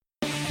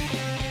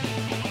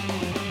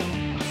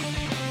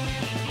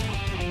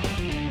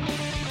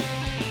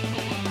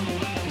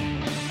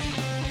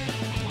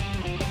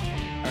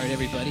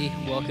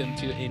everybody. Welcome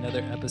to another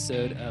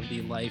episode of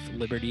the Life,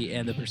 Liberty,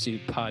 and the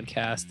Pursuit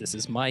podcast. This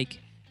is Mike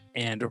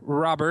and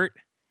Robert.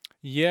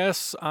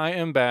 Yes, I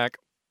am back.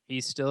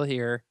 He's still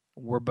here.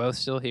 We're both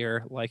still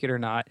here, like it or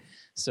not.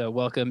 So,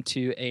 welcome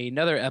to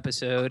another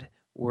episode.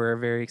 We're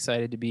very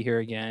excited to be here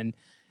again,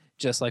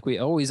 just like we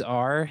always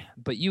are.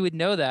 But you would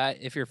know that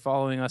if you're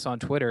following us on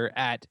Twitter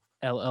at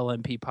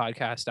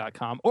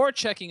llmpodcast.com or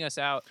checking us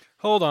out.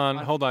 Hold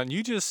on.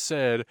 You just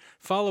said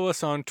follow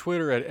us on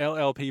Twitter at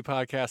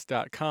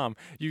llppodcast.com.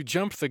 You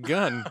jumped the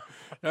gun.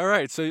 All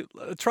right, so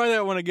try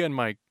that one again,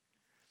 Mike.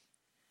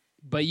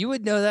 But you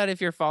would know that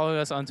if you're following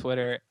us on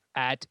Twitter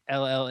at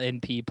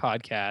LLNP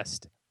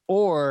Podcast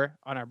or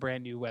on our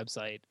brand new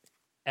website,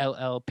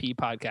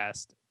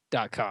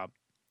 llppodcast.com.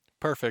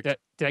 Perfect.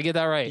 Did I get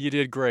that right? You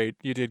did great.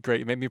 You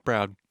made me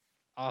proud.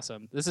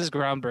 Awesome. This is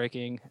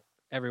groundbreaking,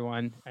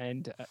 everyone.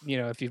 And,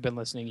 if you've been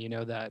listening, you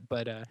know that.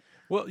 But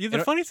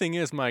the funny thing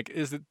is, Mike,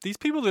 is that these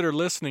people that are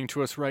listening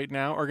to us right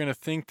now are going to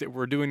think that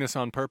we're doing this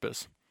on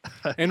purpose.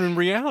 And in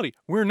reality,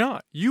 we're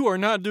not. You are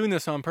not doing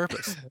this on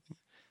purpose.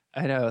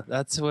 I know.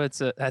 I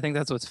think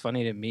that's what's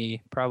funny to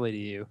me, probably to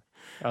you.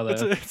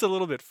 Although it's a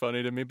little bit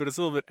funny to me, but it's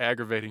a little bit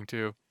aggravating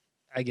too.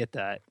 I get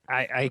that.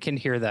 I can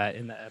hear that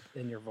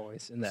in your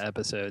voice in the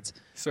episodes.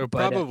 So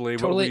probably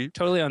totally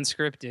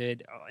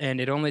unscripted, and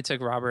it only took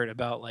Robert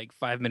about like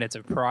 5 minutes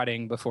of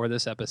prodding before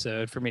this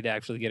episode for me to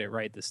actually get it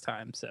right this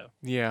time. So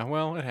yeah,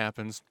 well, it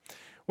happens.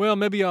 Well,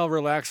 maybe I'll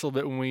relax a little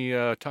bit when we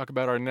talk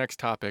about our next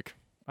topic.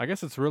 I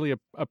guess it's really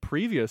a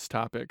previous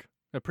topic.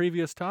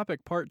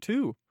 Part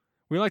 2.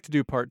 We like to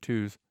do part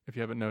 2s, if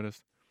you haven't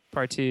noticed.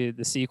 Part 2,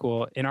 the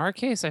sequel. In our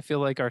case, I feel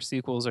like our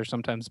sequels are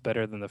sometimes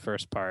better than the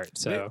first part.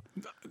 So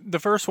the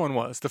first one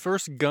was. The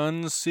first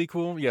Guns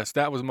sequel, yes,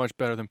 that was much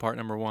better than part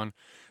number 1.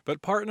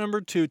 But part number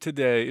 2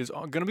 today is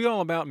going to be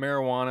all about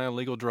marijuana,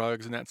 illegal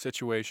drugs, and that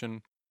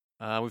situation.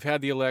 We've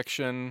had the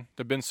election.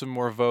 There have been some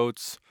more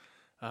votes,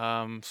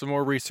 some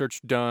more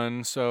research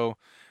done. So,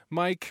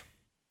 Mike,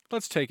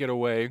 let's take it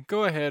away.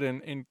 Go ahead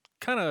and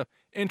kind of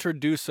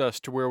introduce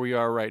us to where we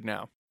are right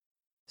now.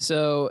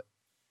 So,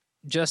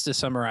 just to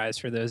summarize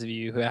for those of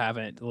you who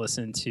haven't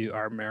listened to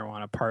our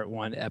marijuana part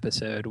 1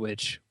 episode,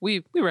 which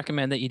we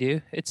recommend that you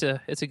do. It's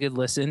a good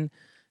listen,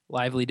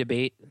 lively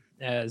debate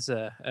as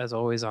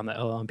always on the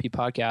LLMP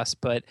podcast.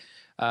 But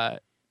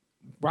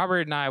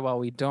Robert and I, while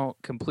we don't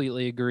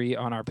completely agree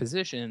on our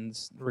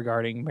positions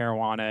regarding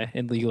marijuana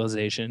and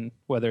legalization,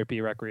 whether it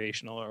be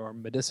recreational or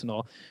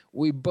medicinal,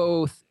 we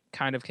both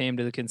kind of came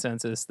to the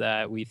consensus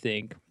that we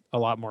think a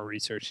lot more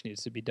research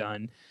needs to be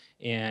done,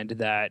 and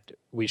that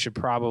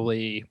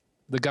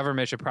the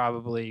government should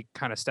probably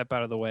kind of step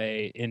out of the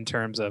way in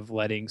terms of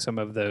letting some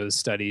of those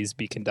studies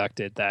be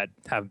conducted that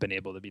haven't been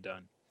able to be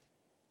done.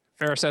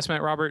 Fair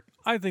assessment, Robert?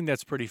 I think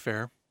that's pretty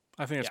fair.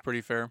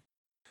 Pretty fair.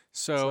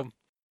 So,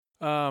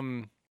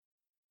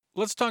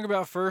 let's talk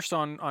about first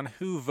on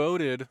who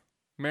voted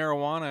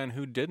marijuana and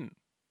who didn't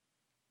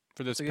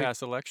for this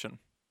past election.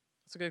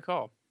 That's a good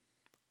call.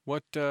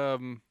 What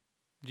do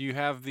you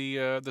have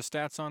the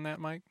stats on that,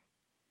 Mike?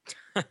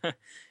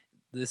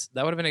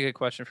 That would have been a good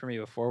question for me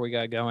before we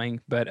got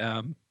going, but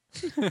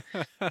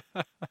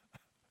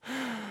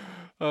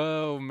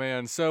oh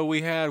man, so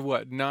we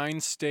had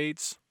 9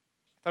 states?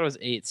 I thought it was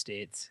 8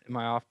 states. Am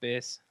I off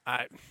base?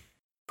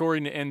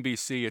 According to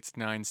NBC, it's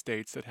 9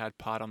 states that had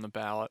pot on the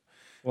ballot.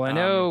 Well, I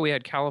know we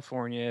had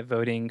California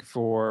voting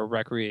for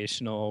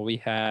recreational. We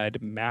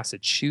had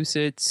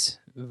Massachusetts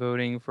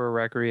voting for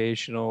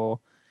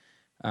recreational.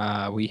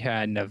 We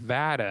had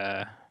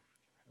Nevada.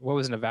 What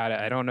was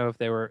Nevada? I don't know if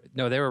they were.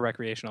 No, they were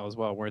recreational as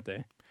well, weren't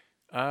they?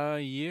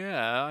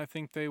 Yeah, I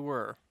think they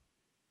were.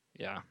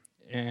 Yeah,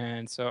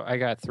 and so I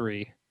got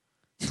 3.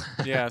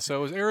 Yeah, so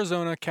it was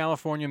Arizona,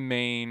 California,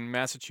 Maine,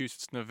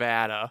 Massachusetts,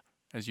 Nevada,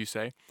 as you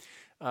say,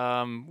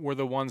 were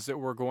the ones that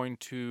were going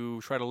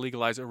to try to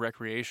legalize it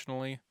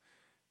recreationally.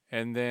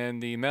 And then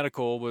the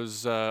medical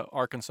was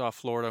Arkansas,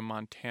 Florida,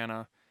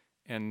 Montana,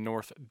 and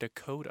North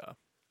Dakota.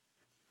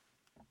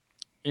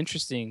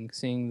 Interesting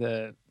seeing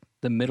the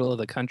middle of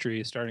the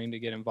country starting to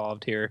get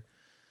involved here.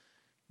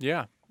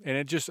 Yeah, and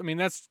it just,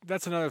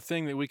 that's another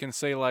thing that we can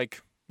say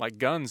like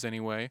guns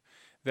anyway,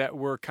 that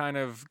we're kind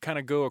of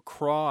go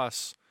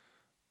across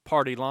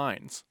party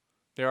lines.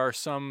 There are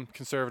some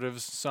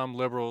conservatives, some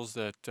liberals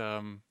that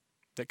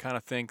kind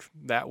of think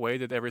that way,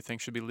 that everything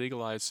should be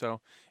legalized.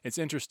 So it's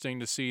interesting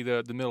to see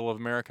the middle of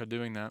America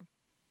doing that.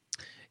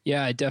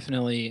 Yeah,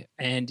 definitely.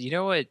 And you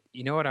know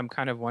what I'm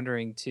kind of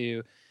wondering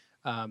too,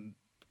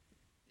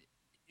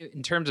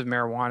 in terms of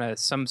marijuana,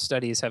 some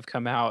studies have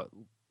come out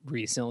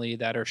recently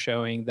that are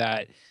showing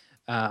that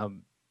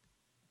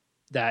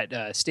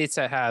states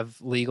that have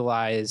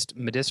legalized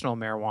medicinal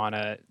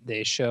marijuana,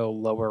 they show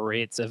lower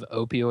rates of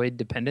opioid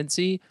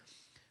dependency.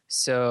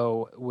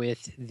 So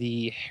with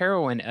the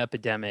heroin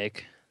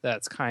epidemic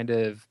that's kind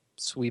of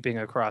sweeping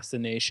across the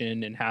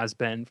nation and has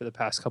been for the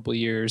past couple of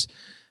years,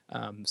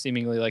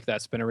 seemingly like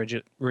that's been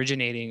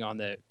originating on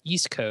the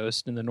East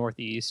Coast in the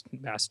Northeast,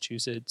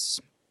 Massachusetts,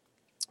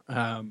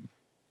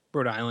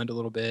 Rhode Island a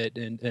little bit,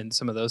 and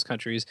some of those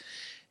countries.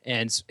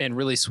 and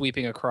really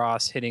sweeping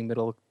across, hitting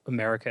Middle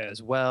America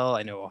as well.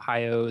 I know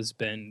Ohio has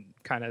been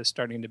kind of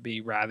starting to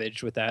be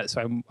ravaged with that.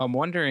 So I'm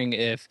wondering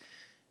if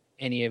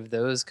any of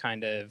those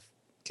kind of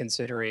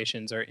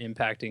considerations are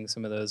impacting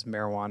some of those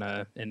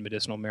marijuana and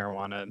medicinal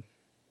marijuana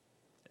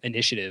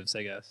initiatives,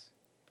 I guess.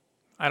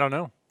 I don't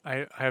know.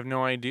 I have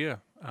no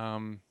idea.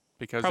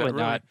 Because Probably that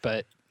really, not,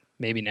 but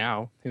maybe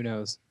now. Who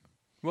knows?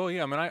 well,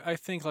 yeah, I mean, I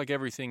think like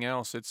everything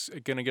else, it's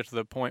going to get to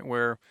the point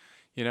where,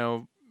 you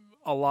know,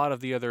 a lot of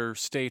the other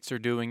states are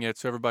doing it,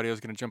 so everybody else is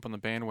going to jump on the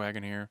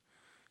bandwagon here,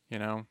 you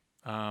know.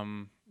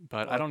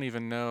 But I Well, don't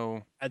even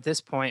know. at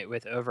this point,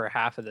 with over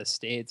half of the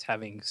states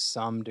having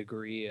some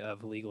degree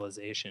of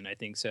legalization, I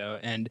think so.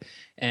 And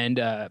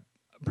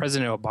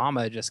President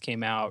Obama just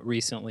came out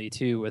recently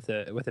too with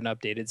an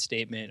updated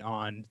statement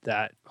on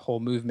that whole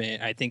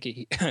movement. I think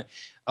he,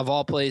 of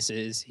all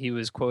places, he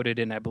was quoted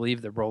in, I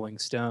believe, the Rolling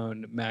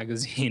Stone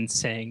magazine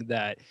saying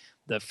that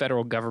the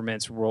federal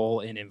government's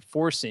role in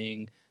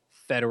enforcing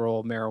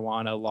federal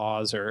marijuana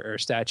laws or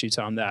statutes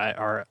on that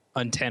are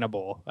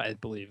untenable, I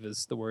believe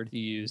is the word he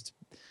used.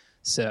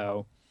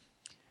 So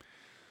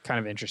kind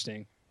of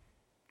interesting.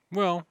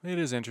 Well, it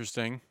is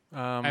interesting.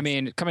 I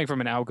mean, coming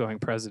from an outgoing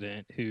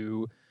president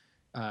who,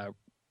 uh,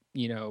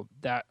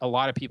 that a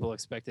lot of people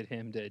expected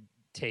him to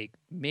take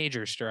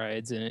major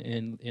strides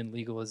in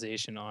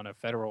legalization on a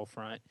federal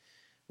front,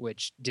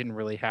 which didn't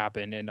really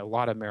happen. And a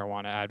lot of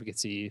marijuana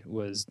advocacy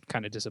was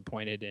kind of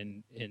disappointed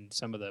in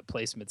some of the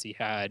placements he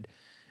had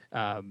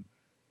um,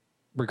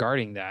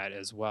 regarding that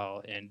as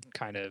well. And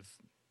kind of,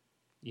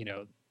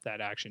 that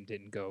action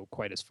didn't go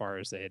quite as far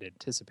as they had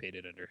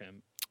anticipated under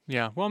him.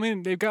 Yeah, well, I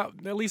mean, they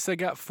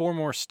got 4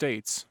 more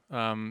states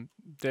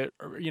that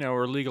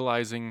are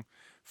legalizing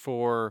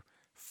for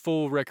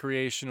full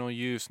recreational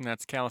use, and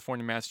that's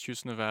California,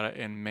 Massachusetts, Nevada,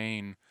 and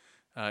Maine.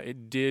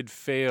 It did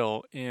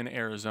fail in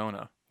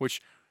Arizona, which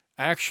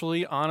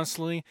actually,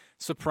 honestly,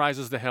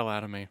 surprises the hell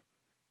out of me.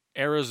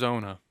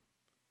 Arizona,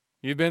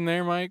 you've been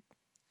there, Mike?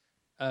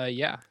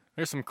 Yeah.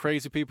 There's some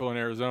crazy people in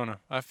Arizona.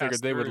 I figured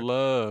Passed they would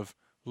through.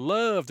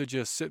 love to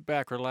just sit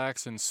back,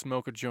 relax, and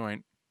smoke a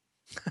joint,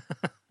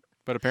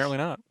 but apparently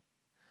not.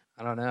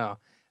 I don't know.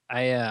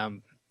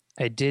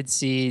 I did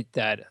see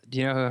that. Do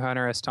you know who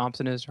Hunter S.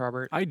 Thompson is,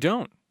 Robert? I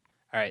don't.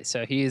 All right,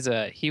 so he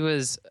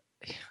was.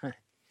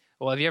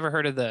 Well, have you ever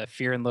heard of the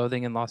Fear and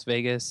Loathing in Las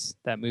Vegas,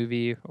 that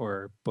movie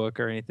or book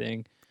or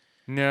anything?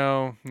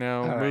 No, All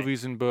right.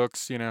 movies and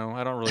books, I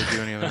don't really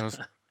do any of those.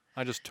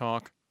 I just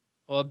talk.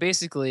 Well,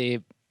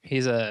 basically,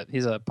 he's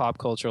a pop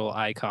cultural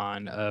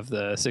icon of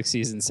the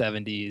 60s and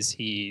 70s.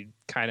 He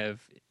kind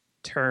of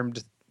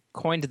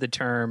coined the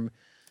term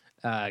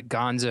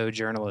gonzo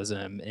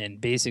journalism,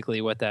 and basically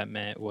what that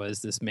meant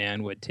was this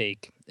man would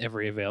take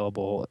every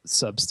available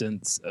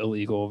substance,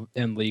 illegal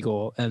and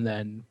legal, and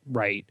then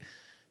write.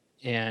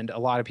 And a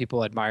lot of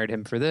people admired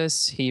him for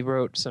this. He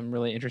wrote some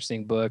really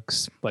interesting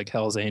books like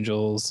Hell's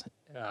Angels,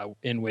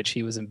 in which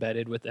he was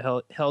embedded with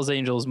the Hell's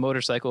Angels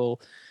motorcycle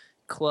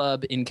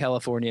club in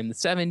California in the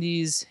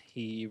 70s.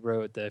 He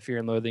wrote the Fear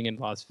and Loathing in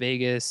Las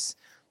Vegas,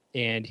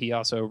 and he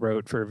also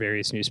wrote for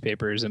various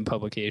newspapers and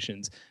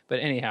publications. But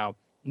anyhow,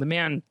 the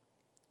man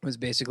was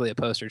basically a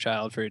poster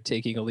child for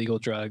taking illegal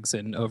drugs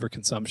and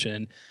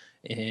overconsumption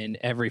in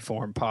every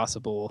form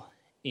possible.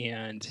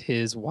 And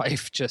his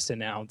wife just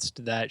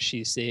announced that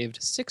she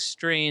saved 6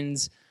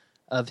 strains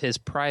of his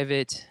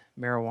private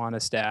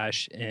marijuana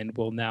stash and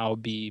will now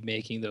be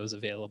making those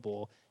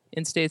available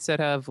in states that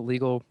have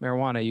legal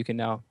marijuana. You can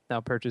now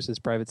purchase his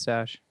private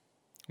stash.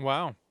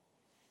 Wow.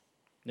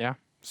 Yeah.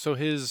 So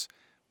his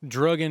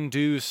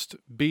drug-induced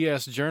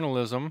BS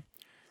journalism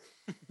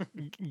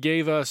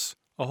gave us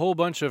a whole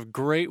bunch of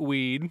great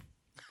weed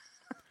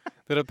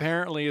that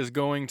apparently is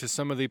going to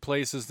some of the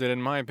places that,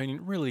 in my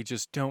opinion, really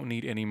just don't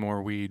need any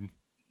more weed.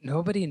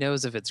 Nobody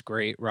knows if it's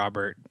great,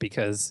 Robert,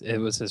 because it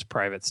was his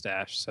private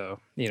stash. So,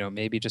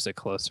 maybe just a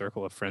close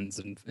circle of friends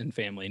and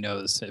family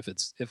knows if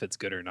it's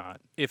good or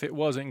not. If it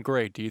wasn't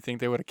great, do you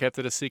think they would have kept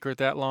it a secret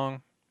that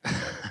long?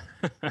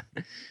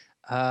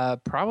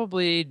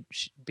 Probably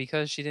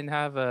because she didn't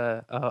have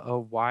a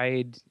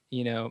wide,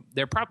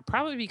 they're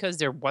probably because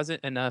there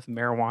wasn't enough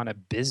marijuana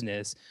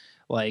business,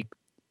 like,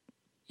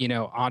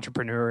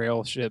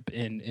 entrepreneurship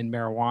in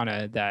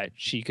marijuana that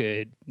she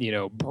could,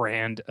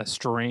 brand a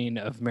strain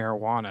of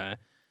marijuana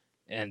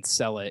and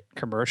sell it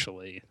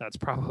commercially. That's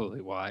probably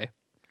why.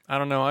 I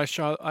don't know. I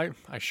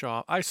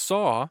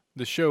saw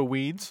the show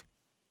Weeds,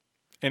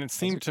 and it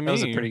seemed to me that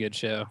was a pretty good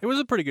show. It was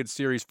a pretty good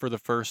series for the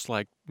first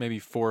maybe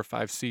 4 or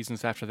 5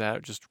 seasons. After that,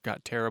 it just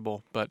got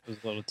terrible. But it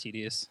was a little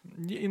tedious.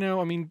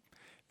 I mean,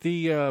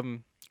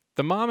 the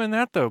mom in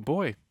that though,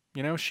 boy,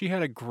 she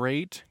had a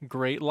great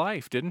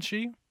life, didn't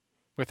she?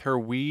 With her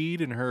weed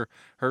and her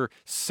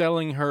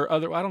selling her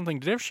other. I don't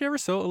think did she ever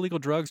sell illegal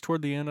drugs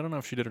toward the end? I don't know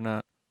if she did or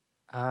not.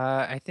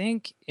 I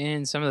think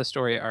in some of the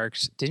story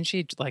arcs, didn't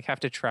she have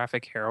to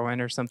traffic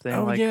heroin or something?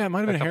 Oh yeah, it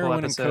might have been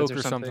heroin and coke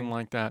or something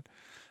like that.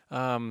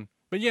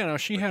 But yeah, no,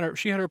 she had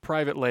her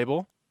private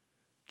label,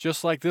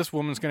 just like this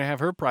woman's going to have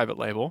her private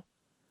label.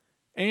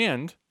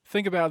 And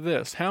think about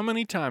this: how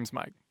many times,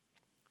 Mike,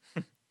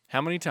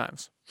 How many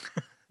times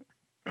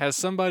has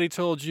somebody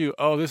told you,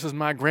 "Oh, this is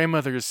my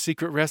grandmother's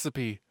secret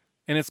recipe,"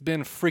 and it's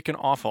been freaking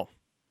awful?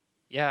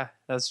 Yeah,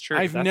 that's true.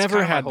 I've That's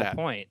never kind of my had whole that.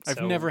 point. I've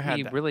So never had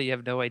we that. really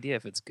have no idea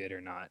if it's good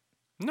or not.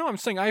 No, I'm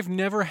saying I've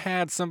never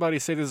had somebody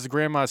say this is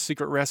grandma's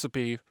secret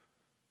recipe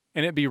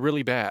and it be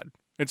really bad.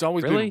 It's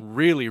always Really? been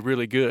really,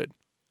 really good.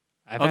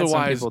 I've had some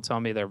Otherwise- people tell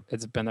me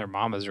it's been their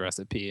mama's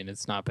recipe and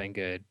it's not been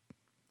good.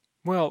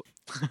 Well,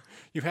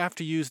 you have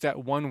to use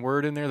that one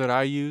word in there that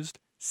I used,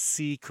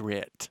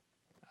 secret.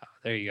 Oh,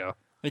 there you go.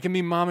 It can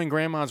be mom and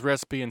grandma's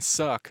recipe and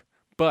suck,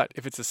 but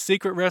if it's a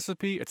secret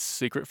recipe, it's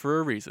secret for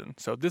a reason.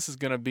 So this is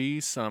going to be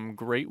some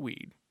great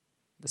weed.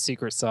 The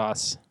secret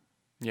sauce.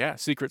 Yeah,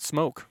 secret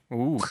smoke.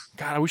 Ooh,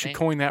 God, we should Man.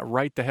 coin that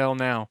right the hell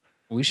now.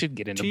 We should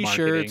get into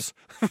marketing. T-shirts.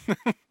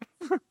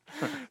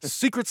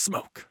 Secret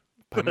smoke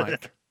by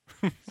Mike.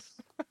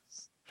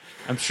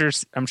 I'm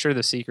sure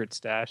the secret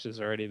stash has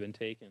already been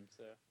taken.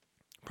 So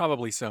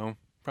Probably so. I would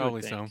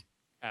Probably so. think.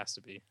 Has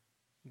to be.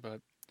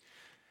 But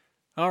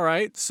all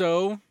right,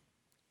 so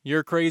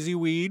your crazy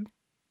weed.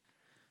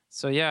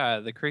 So yeah,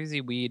 the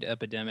crazy weed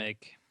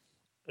epidemic.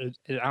 I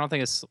don't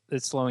think it's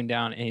slowing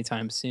down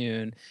anytime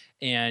soon,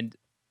 and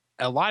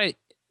a lot of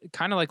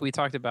kind of like we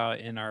talked about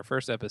in our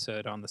first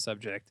episode on the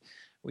subject.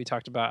 We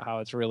talked about how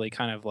it's really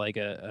kind of like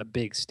a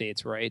big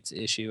states' rights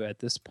issue at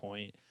this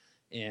point,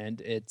 and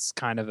it's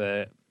kind of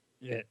a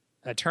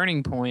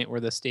turning point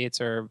where the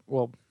states are,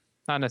 well,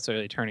 not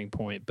necessarily a turning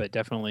point, but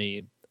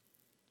definitely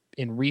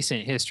in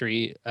recent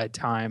history, a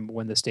time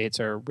when the states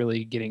are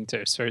really getting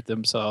to assert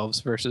themselves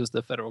versus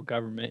the federal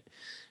government,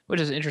 which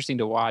is interesting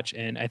to watch.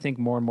 And I think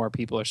more and more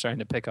people are starting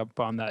to pick up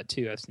on that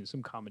too. I've seen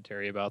some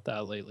commentary about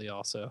that lately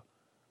also.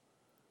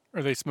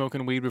 Are they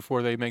smoking weed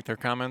before they make their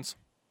comments?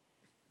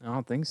 I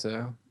don't think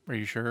so. Are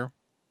you sure?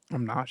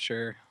 I'm not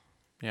sure.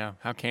 Yeah.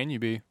 How can you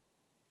be?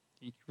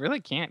 You really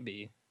can't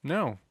be.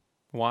 No.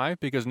 Why?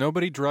 Because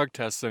nobody drug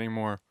tests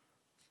anymore.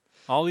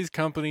 All these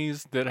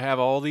companies that have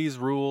all these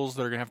rules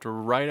that are going to have to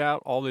write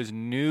out all these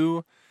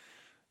new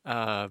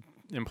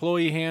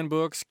employee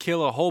handbooks,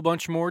 kill a whole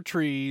bunch more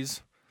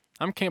trees.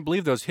 I can't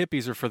believe those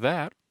hippies are for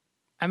that.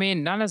 I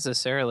mean, not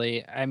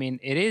necessarily. I mean,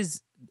 it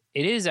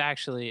is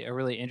actually a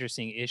really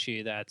interesting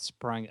issue that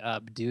sprung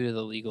up due to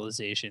the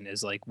legalization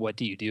is like, what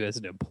do you do as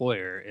an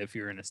employer if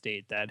you're in a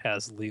state that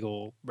has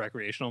legal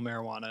recreational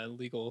marijuana,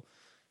 legal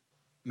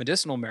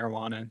medicinal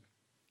marijuana?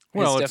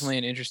 Well, It's definitely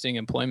an interesting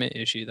employment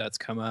issue that's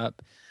come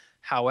up.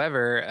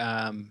 However,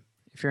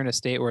 if you're in a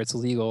state where it's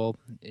legal,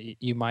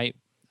 you might,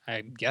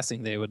 I'm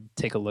guessing they would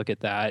take a look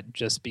at that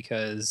just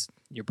because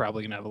you're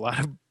probably going to have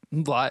a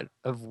lot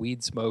of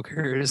weed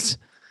smokers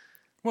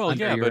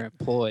under yeah, your but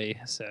employ.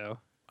 So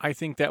I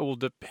think that will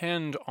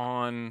depend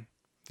on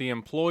the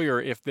employer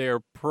if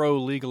they're pro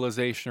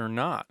legalization or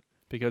not.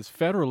 Because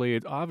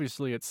federally,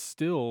 obviously, it's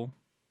still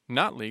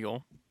not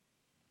legal.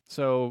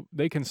 So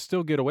they can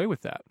still get away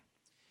with that.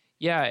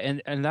 yeah,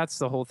 and that's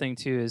the whole thing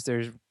too, is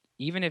there's,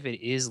 even if it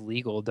is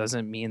legal,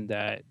 doesn't mean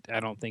that I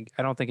don't think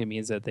it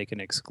means that they can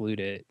exclude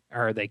it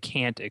or they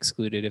can't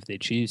exclude it if they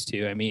choose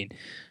to. I mean,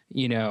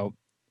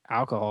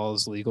 alcohol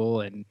is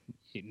legal and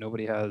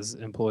nobody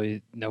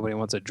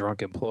wants a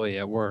drunk employee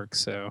at work.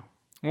 So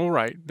Well,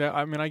 right.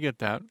 I get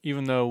that.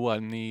 Even though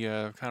in the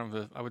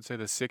I would say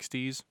the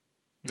 60s,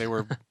 they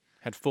were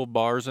had full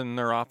bars in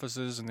their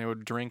offices and they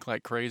would drink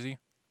like crazy.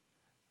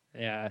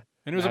 yeah,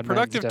 And it was a Mad Men's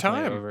productive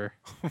definitely time. over.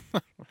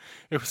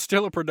 It was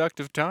still a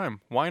productive time.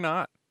 Why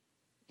not?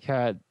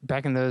 Yeah,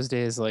 back in those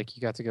days, like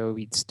you got to go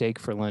eat steak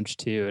for lunch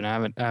too, and I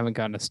haven't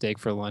gotten a steak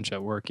for lunch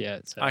at work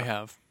yet. So I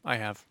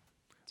have.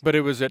 But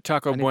it was at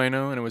Taco I didn't-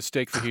 Bueno and it was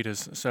steak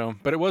fajitas. So,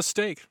 but it was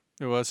steak.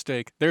 It was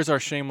steak. There's our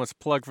shameless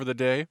plug for the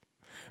day.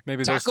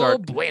 Maybe Taco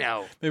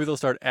Bueno. they'll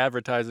start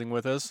advertising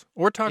with us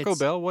or Taco It's-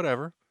 Bell,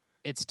 whatever.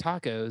 It's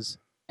tacos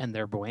and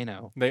they're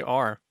bueno. They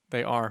are.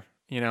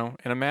 And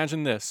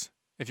imagine this.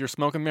 If you're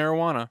smoking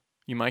marijuana,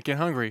 you might get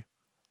hungry.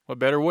 What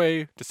better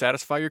way to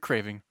satisfy your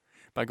craving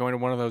by going to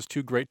one of those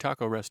two great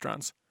taco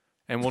restaurants?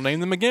 And we'll name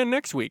them again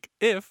next week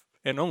if,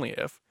 and only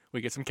if,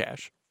 we get some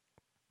cash.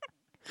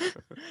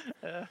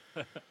 That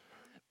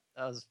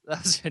was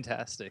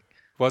fantastic.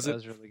 Was That it?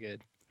 was really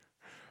good.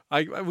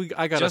 I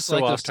got Just us so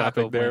like off those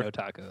Taco topic there. Bueno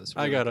tacos.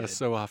 I Really got good. us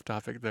so off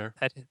topic there.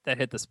 That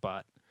hit the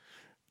spot.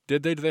 Do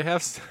they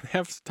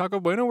have Taco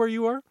Bueno where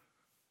you are?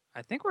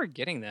 I think we're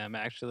getting them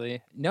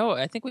actually. No,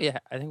 I think we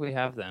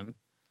have them.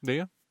 Do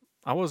you?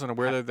 I wasn't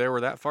aware that they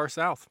were that far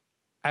south.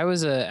 I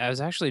was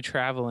actually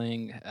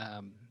traveling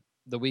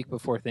the week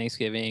before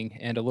Thanksgiving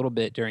and a little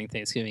bit during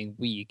Thanksgiving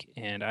week,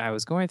 and I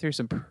was going through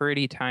some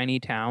pretty tiny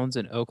towns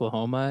in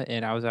Oklahoma,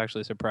 and I was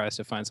actually surprised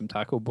to find some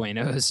Taco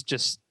Buenos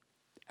just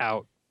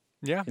out.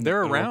 Yeah, in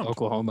they're the middle of around.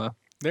 Oklahoma.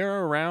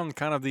 They're around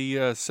kind of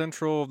the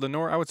central, the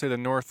north. I would say the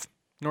north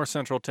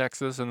central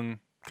Texas, and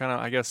kind of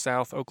I guess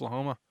south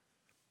Oklahoma.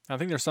 I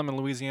think there's some in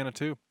Louisiana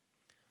too.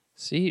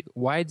 See,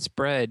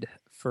 widespread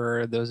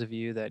for those of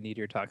you that need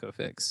your taco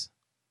fix.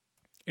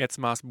 It's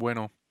más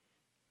bueno.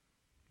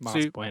 Mas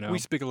See, bueno. we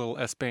speak a little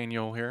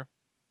Espanol here.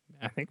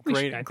 I think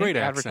great- I great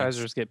think accents.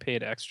 advertisers get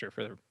paid extra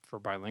for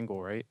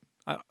bilingual, right?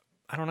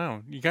 I don't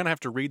know. You kind of have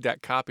to read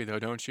that copy, though,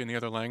 don't you, in the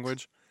other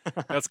language?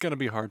 That's going to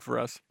be hard for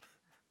us.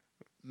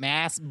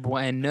 Mas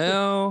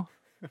bueno.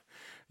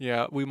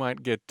 Yeah, we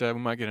might get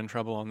in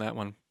trouble on that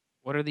one.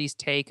 What are these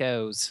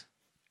tacos?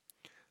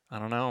 I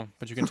don't know,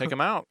 but you can take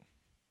them out.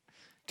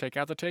 Take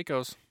out the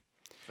tacos.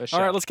 For sure.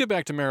 All right, let's get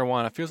back to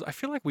marijuana. I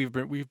feel like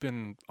we've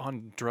been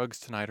on drugs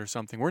tonight or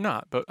something. We're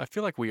not, but I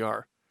feel like we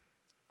are.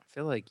 I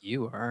feel like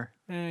you are.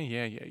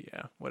 Yeah.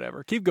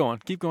 Whatever. Keep going.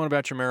 Keep going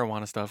about your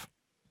marijuana stuff.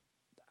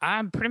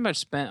 I'm pretty much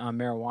spent on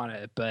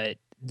marijuana, but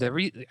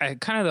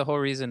kind of the whole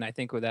reason I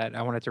think with that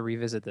I wanted to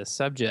revisit this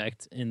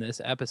subject in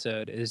this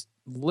episode is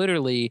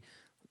literally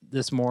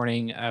this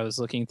morning I was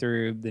looking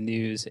through the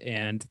news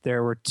and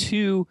there were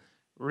two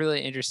really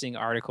interesting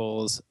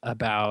articles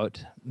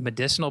about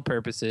medicinal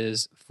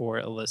purposes for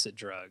illicit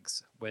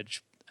drugs,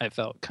 which I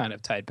felt kind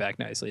of tied back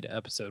nicely to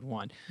episode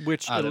 1.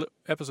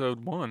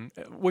 Episode 1?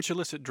 Which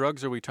illicit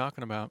drugs are we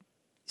talking about?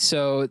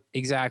 So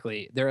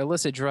exactly, they're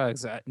illicit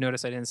drugs.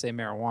 Notice I didn't say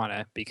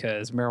marijuana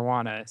because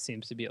marijuana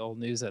seems to be old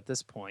news at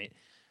this point.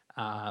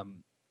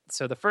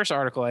 So the first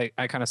article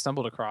I kind of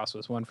stumbled across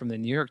was one from the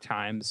New York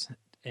Times,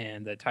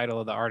 and the title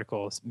of the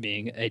article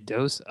being "A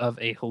Dose of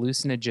a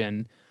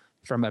Hallucinogen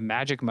from a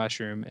Magic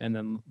Mushroom and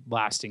then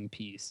Lasting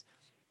Peace."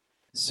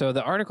 So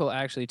the article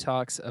actually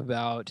talks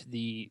about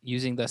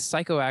using the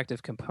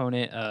psychoactive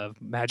component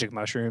of magic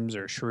mushrooms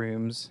or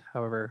shrooms,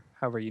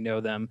 however you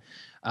know them,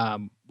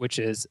 which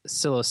is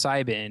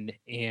psilocybin,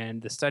 and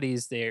the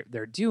studies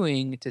they're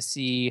doing to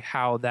see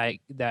how that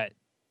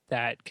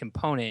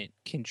component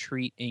can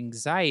treat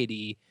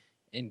anxiety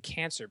in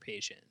cancer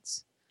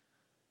patients.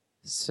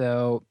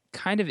 So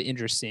kind of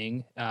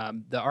interesting.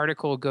 The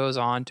article goes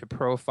on to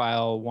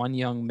profile one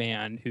young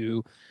man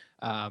who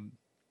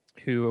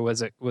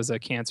was a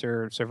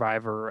cancer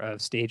survivor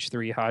of stage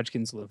 3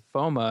 Hodgkin's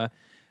lymphoma,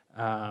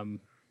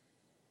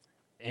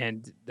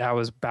 and that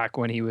was back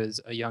when he was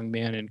a young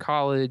man in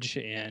college,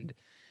 and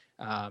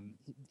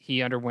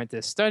he underwent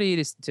this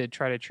study to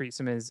try to treat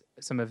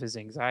some of his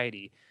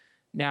anxiety.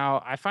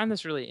 Now, I find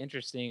this really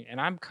interesting,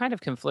 and I'm kind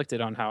of conflicted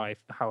on how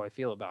I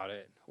feel about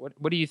it.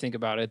 What do you think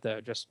about it,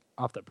 though, just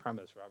off the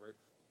premise, Robert?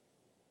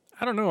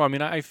 I don't know. I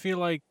mean, I feel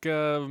like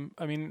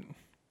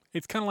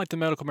it's kind of like the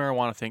medical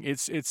marijuana thing.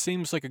 It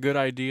seems like a good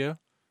idea,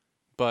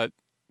 but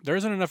there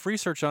isn't enough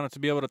research on it to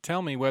be able to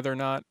tell me whether or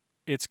not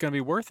it's going to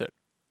be worth it.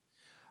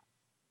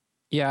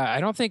 Yeah,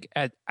 I don't think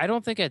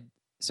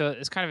so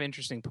it's kind of an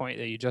interesting point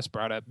that you just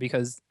brought up,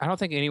 because I don't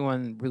think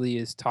anyone really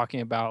is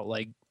talking about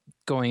like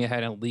going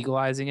ahead and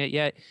legalizing it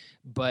yet,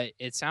 but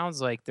it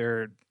sounds like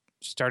they're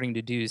starting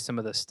to do some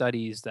of the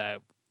studies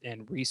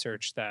and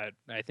research that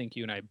I think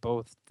you and I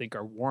both think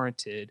are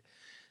warranted.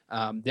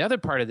 The other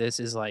part of this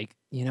is like,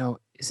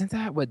 isn't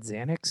that what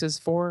Xanax is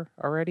for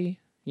already?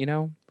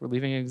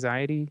 Relieving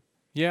anxiety?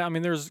 Yeah, I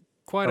mean, there's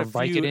quite or a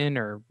few. Vicodin,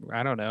 or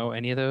I don't know,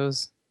 any of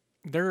those.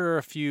 There are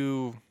a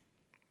few.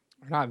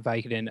 Not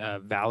Vicodin,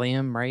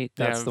 Valium, right?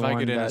 That's the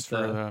Vicodin one is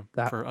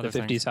that for other the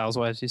 50s things.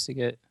 housewives used to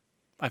get.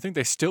 I think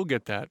they still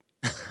get that.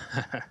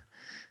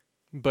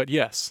 But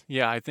yes,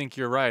 yeah, I think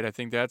you're right. I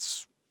think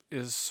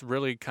is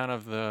really kind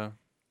of the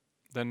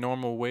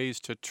normal ways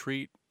to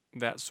treat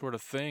that sort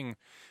of thing.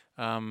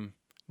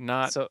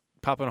 Not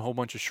popping a whole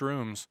bunch of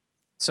shrooms.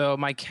 So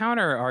my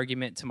counter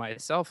argument to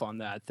myself on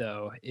that,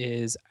 though,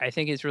 is I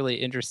think it's really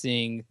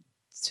interesting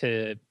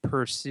to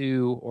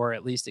pursue or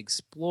at least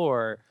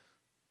explore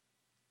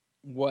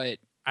what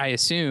I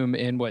assume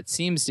and what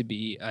seems to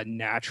be a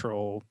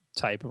natural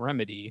type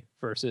remedy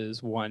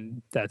versus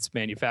one that's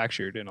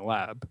manufactured in a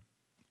lab.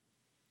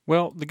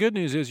 Well, the good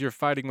news is you're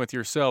fighting with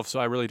yourself, so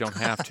I really don't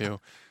have to.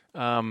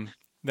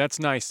 That's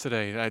nice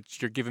today.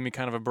 You're giving me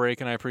kind of a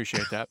break, and I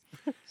appreciate that.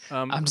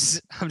 I'm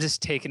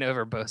just taking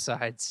over both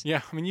sides.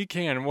 Yeah, I mean, you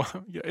can.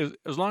 Well,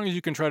 as long as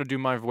you can try to do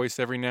my voice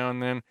every now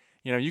and then,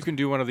 you can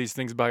do one of these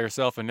things by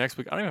yourself, and next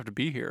week I don't even have to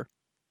be here.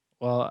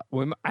 Well,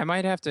 I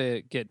might have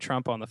to get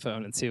Trump on the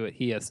phone and see what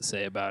he has to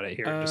say about it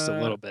here in just a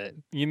little bit.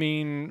 You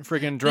mean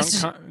friggin' drunk?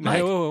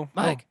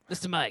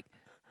 Mr. Mike,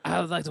 I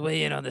would like to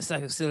weigh in on the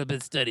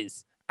psilocybin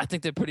studies. I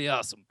think they're pretty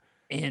awesome,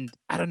 and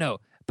I don't know.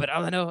 But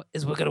all I know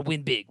is we're going to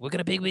win big. We're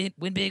going to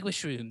win big with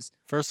shrooms.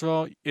 First of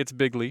all, it's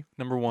bigly,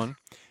 number one.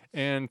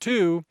 And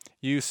two,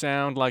 you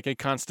sound like a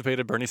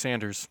constipated Bernie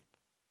Sanders.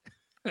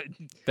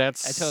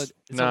 That's it's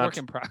a work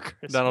in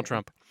progress. Donald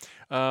Trump.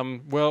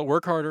 Well,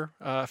 work harder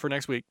for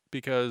next week,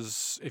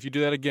 because if you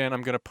do that again,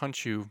 I'm going to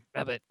punch you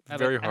very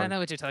hard. I don't know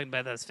what you're talking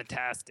about. That's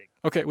fantastic.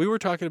 Okay, we were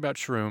talking about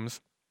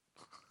shrooms,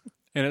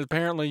 and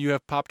apparently you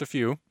have popped a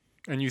few,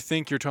 and you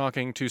think you're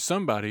talking to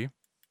somebody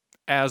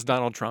as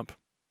Donald Trump.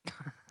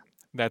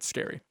 That's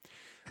scary.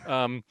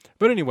 But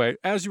anyway,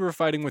 as you were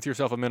fighting with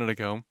yourself a minute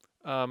ago,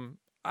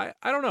 I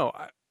don't know.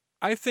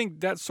 I think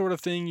that sort of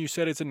thing, you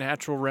said it's a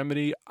natural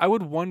remedy. I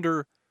would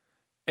wonder,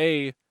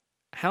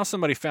 how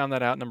somebody found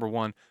that out, number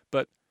one.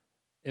 But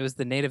it was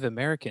the Native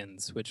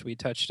Americans, which we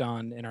touched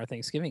on in our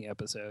Thanksgiving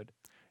episode.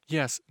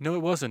 Yes. No,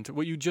 it wasn't.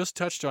 What you just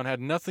touched on had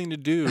nothing to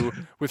do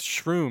with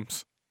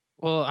shrooms.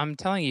 Well, I'm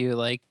telling you,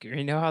 like,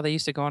 you know how they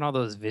used to go on all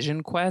those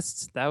vision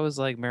quests? That was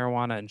like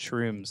marijuana and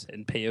shrooms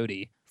and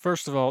peyote.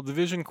 First of all, the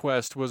Vision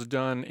Quest was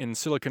done in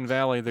Silicon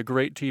Valley, the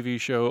great TV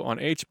show on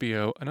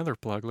HBO. Another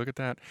plug, look at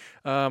that.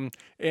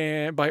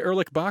 And by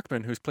Erlich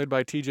Bachman, who's played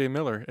by T.J.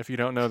 Miller. If you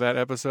don't know that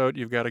episode,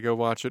 you've got to go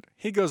watch it.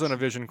 He goes on a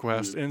Vision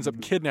Quest, ends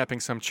up kidnapping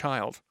some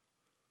child.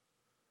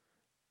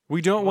 We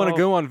don't want to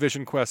Well, go on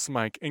Vision Quests,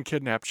 Mike, and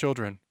kidnap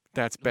children.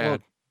 That's well,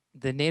 bad.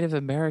 the Native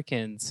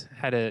Americans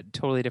had a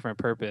totally different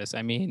purpose.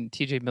 I mean,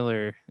 T.J.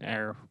 Miller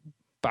or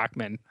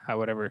Bachman,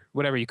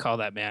 whatever you call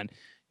that man,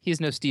 he's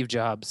no Steve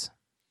Jobs.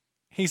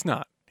 He's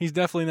not. He's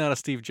definitely not a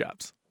Steve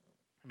Jobs.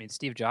 I mean,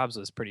 Steve Jobs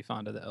was pretty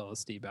fond of the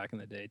LSD back in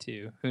the day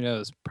too. Who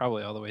knows?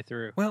 Probably all the way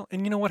through. Well,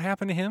 and you know what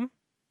happened to him?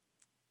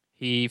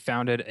 He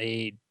founded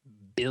a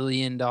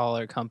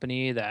billion-dollar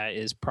company that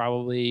is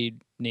probably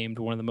named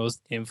one of the most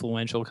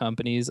influential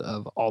companies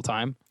of all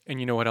time. And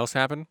you know what else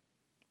happened?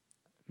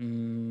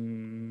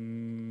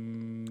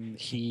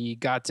 He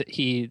got to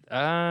he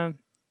owned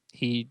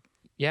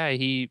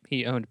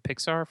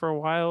Pixar for a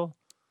while.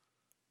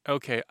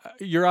 Okay,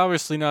 you're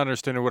obviously not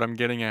understanding what I'm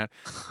getting at.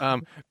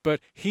 But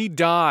he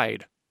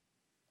died,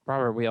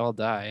 Robert, we all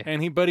die,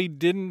 but he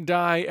didn't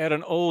die at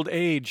an old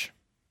age.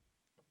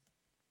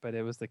 but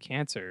it was the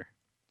cancer.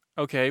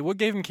 Okay, what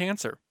gave him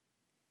cancer?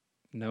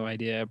 No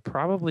idea.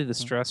 Probably the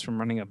stress from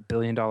running a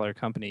billion-dollar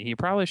company. He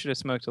probably should have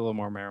smoked a little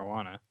more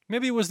marijuana.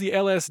 Maybe it was the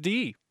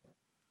LSD.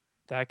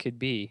 That could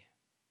be.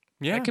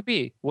 Yeah. That could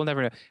be. We'll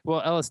never know.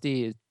 Well,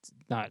 LSD is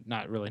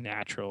not really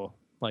natural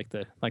like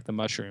the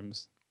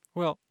mushrooms.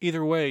 Well,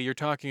 either way, you're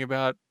talking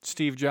about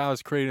Steve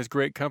Jobs creating his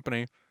great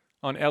company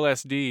on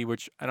LSD,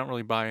 which I don't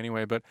really buy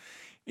anyway, but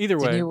either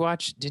way.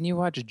 Didn't you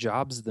watch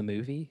Jobs the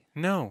movie?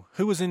 No.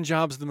 Who was in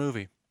Jobs the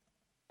movie?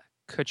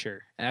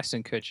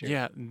 Ashton Kutcher.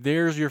 Yeah,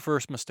 there's your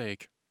first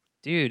mistake.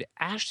 Dude,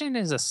 Ashton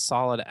is a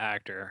solid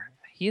actor.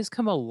 He has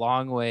come a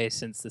long way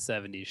since the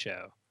 70s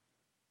show.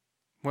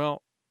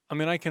 Well, I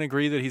mean, I can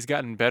agree that he's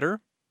gotten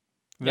better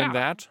than Yeah.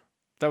 that.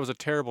 That was a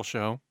terrible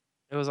show.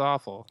 It was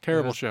awful.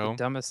 Terrible It was show. The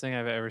dumbest thing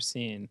I've ever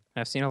seen.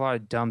 I've seen a lot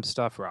of dumb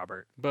stuff,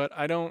 Robert. But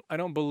I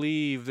don't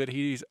believe that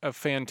he's a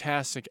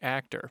fantastic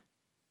actor.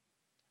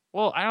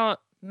 Well, I don't.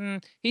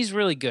 He's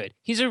really good.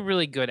 He's a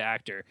really good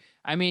actor.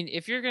 I mean,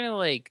 if you're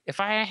gonna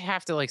if I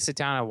have to sit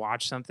down and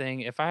watch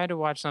something, if I had to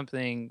watch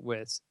something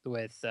with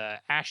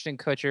Ashton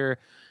Kutcher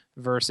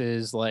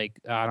versus I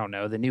don't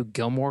know, the new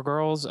Gilmore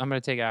Girls, I'm gonna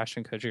take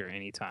Ashton Kutcher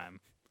anytime.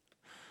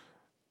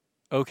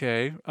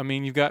 Okay, I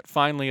mean, you've got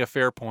finally a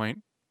fair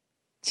point.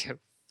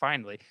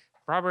 Finally,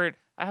 Robert,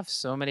 I have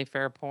so many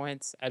fair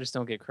points. I just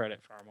don't get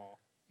credit for them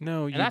all.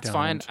 No, you And that's don't.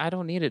 fine. I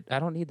don't need it. I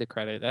don't need the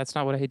credit. That's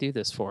not what I do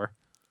this for.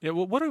 Yeah,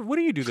 well, what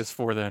do you do this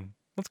for then?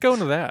 Let's go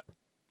into that.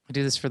 I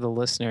do this for the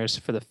listeners,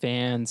 for the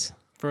fans.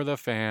 For the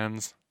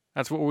fans.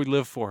 That's what we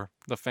live for,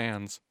 the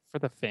fans. For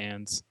the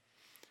fans.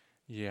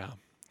 Yeah.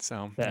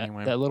 So That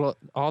anyway,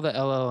 all the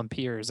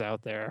LLMPers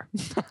out there.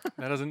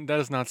 that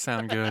does not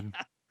sound good.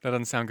 That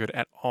doesn't sound good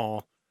at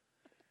all.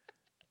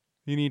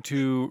 You need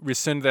to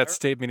rescind that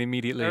statement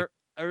immediately.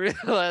 I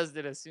realized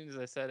it as soon as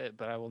I said it,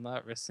 but I will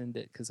not rescind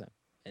it because I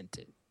meant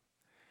it.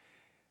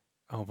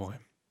 Oh boy,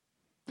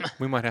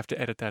 we might have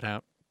to edit that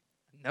out.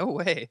 No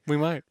way. We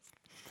might.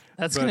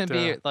 That's gonna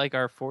be like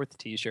our fourth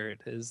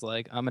T-shirt. Is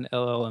I'm an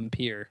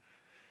LLMPer.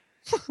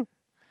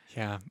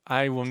 Yeah,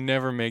 I will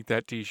never make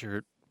that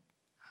T-shirt.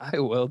 I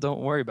will.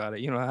 Don't worry about it.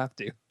 You don't have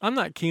to. I'm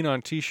not keen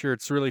on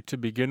T-shirts really to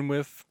begin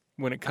with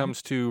when it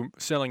comes to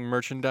selling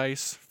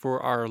merchandise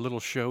for our little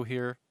show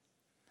here.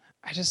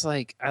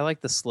 I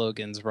like the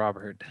slogans,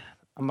 Robert.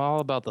 I'm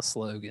all about the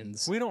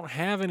slogans. We don't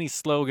have any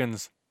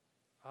slogans.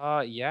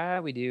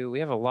 Yeah, we do. We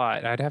have a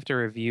lot. I'd have to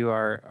review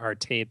our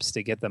tapes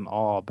to get them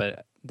all,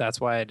 but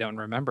that's why I don't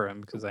remember them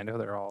because I know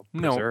they're all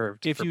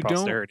preserved for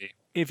posterity.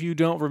 If you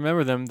don't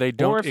remember them, they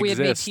don't exist. Or if we had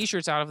made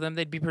T-shirts out of them,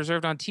 they'd be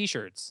preserved on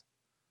T-shirts.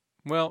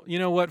 Well, you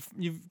know what?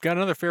 You've got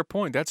another fair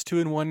point. That's 2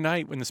 in one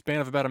night in the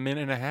span of about a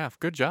minute and a half.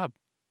 Good job.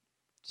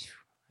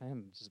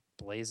 I'm just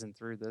blazing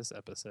through this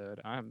episode.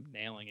 I'm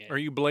nailing it. Are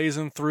you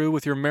blazing through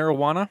with your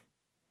marijuana?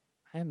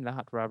 I am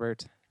not,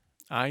 Robert.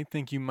 I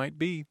think you might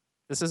be.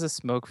 This is a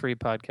smoke-free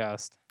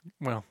podcast.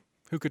 Well,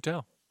 who could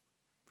tell?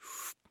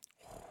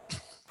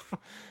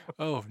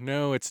 Oh,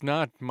 no, it's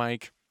not,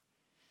 Mike.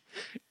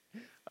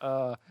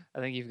 I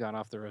think you've gone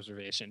off the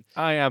reservation.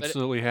 I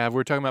absolutely have. We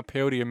were talking about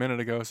peyote a minute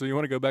ago, so you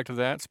want to go back to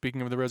that,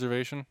 speaking of the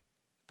reservation?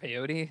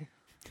 Peyote?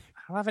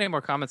 I don't have any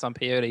more comments on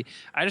peyote.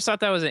 I just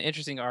thought that was an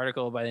interesting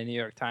article by the New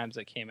York Times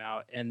that came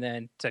out. And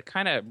then to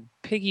kind of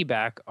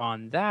piggyback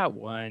on that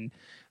one,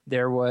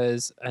 there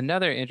was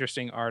another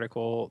interesting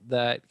article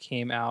that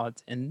came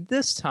out. And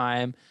this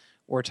time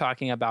we're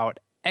talking about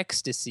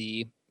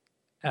ecstasy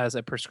as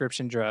a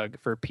prescription drug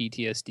for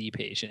PTSD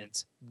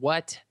patients.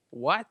 What?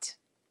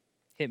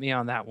 Hit me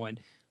on that one.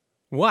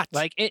 What?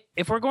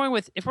 If we're going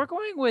with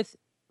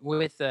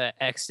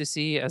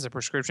ecstasy as a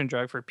prescription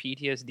drug for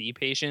PTSD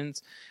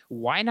patients,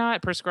 why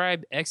not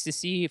prescribe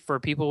ecstasy for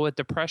people with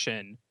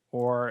depression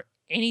or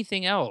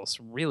anything else?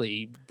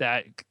 Really,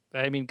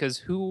 because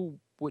who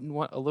wouldn't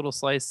want a little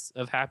slice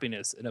of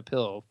happiness in a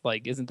pill?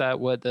 Like, isn't that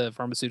what the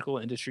pharmaceutical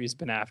industry has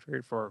been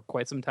after for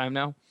quite some time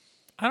now?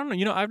 I don't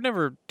know. I've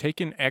never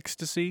taken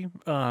ecstasy,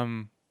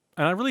 and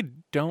I really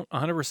don't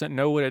 100%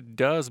 know what it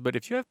does. But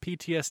if you have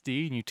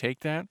PTSD and you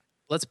take that,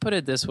 Let's put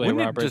it this way,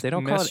 wouldn't it Robert. just They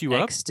don't call mess it you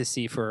up?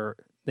 ecstasy for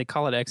they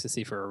call it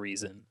ecstasy for a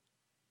reason.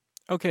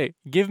 Okay,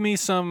 give me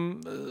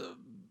some.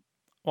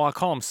 Well, I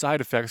call them side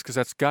effects because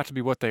that's got to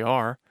be what they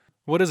are.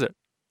 What is it?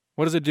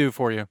 What does it do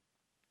for you?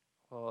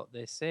 Well,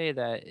 they say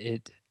that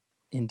it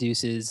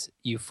induces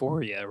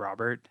euphoria,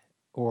 Robert,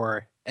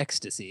 or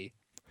ecstasy.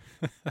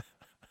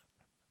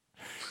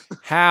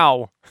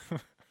 How?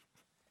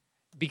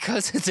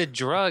 Because it's a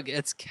drug,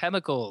 it's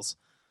chemicals.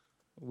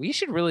 We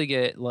should really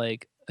get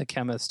like a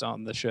chemist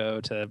on the show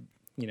to,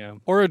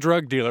 Or a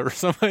drug dealer, or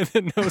somebody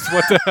that knows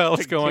what the hell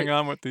is going Get-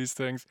 on with these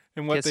things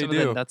and what get they some of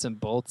the do. nuts and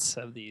bolts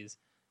of these.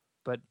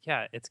 But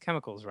yeah, it's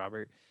chemicals,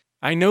 Robert.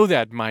 I know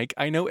that, Mike.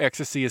 I know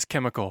ecstasy is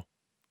chemical,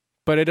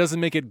 but it doesn't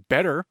make it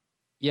better.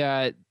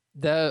 Yeah,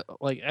 the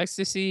like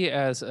ecstasy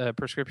as a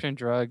prescription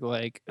drug,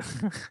 like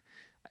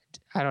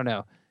I don't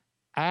know.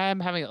 I'm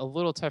having a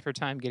little tougher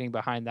time getting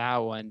behind that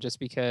one just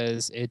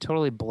because it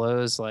totally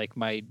blows like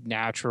my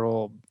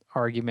natural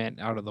argument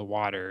out of the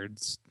water.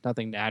 It's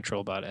nothing natural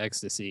about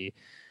ecstasy.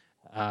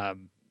 That's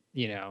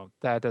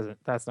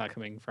not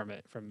coming from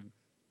it from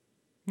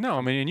No,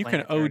 I mean, and you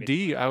can plants or OD,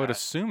 anything like I would that.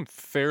 assume,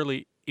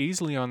 fairly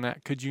easily on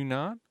that. Could you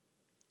not?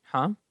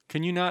 Huh?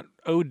 Can you not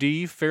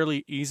OD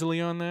fairly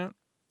easily on that?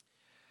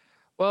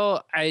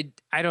 Well, I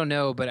don't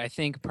know, but I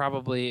think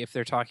probably if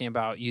they're talking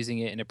about using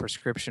it in a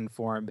prescription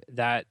form,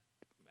 that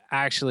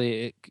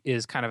actually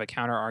is kind of a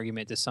counter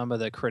argument to some of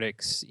the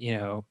critics,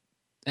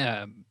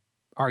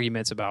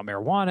 arguments about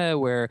marijuana,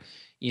 where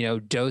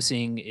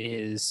dosing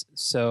is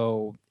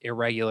so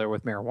irregular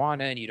with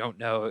marijuana, and you don't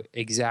know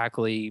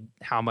exactly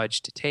how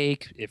much to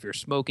take if you're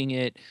smoking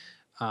it.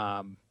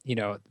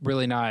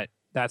 Really not.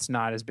 That's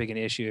not as big an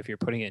issue if you're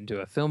putting it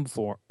into a film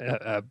form,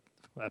 a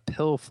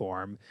pill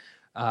form.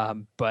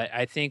 But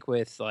I think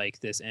with like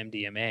this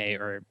MDMA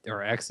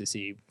or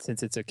ecstasy,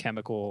 since it's a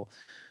chemical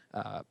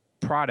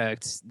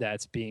product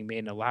that's being made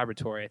in a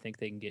laboratory, I think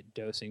they can get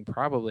dosing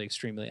probably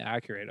extremely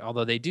accurate.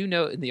 Although they do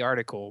note in the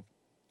article,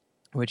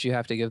 which you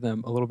have to give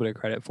them a little bit of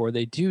credit for,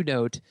 they do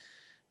note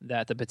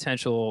that the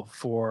potential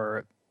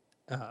for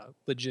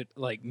legit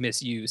like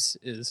misuse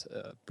is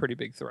a pretty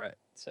big threat.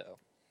 So,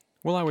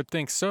 Well, I would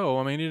think so.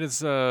 I mean, it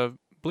is, I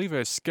believe,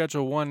 a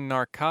Schedule 1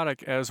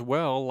 narcotic as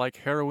well, like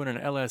heroin and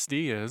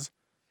LSD is.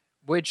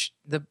 which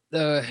the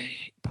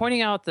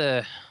pointing out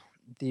the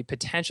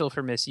potential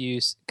for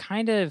misuse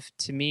kind of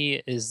to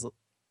me is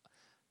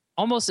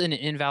almost an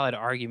invalid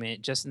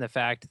argument, just in the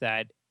fact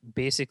that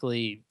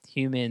basically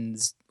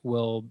humans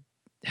will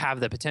have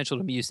the potential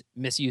to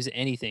misuse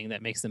anything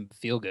that makes them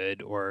feel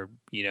good, or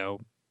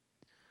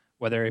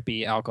whether it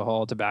be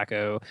alcohol,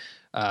 tobacco,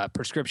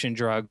 prescription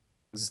drugs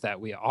that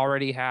we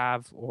already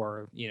have,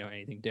 or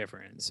anything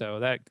different. So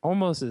that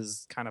almost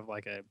is kind of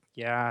like a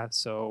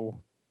so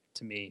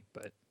to me.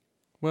 But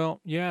Well,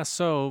 yeah,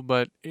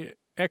 but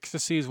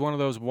ecstasy is one of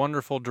those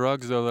wonderful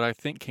drugs, though, that I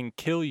think can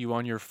kill you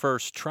on your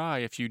first try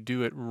if you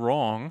do it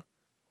wrong.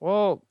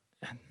 well,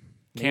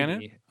 Can it?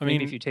 maybe I maybe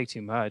mean, if you take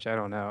too much, I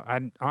don't know. I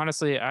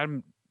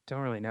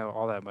don't really know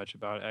all that much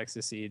about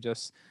ecstasy.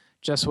 Just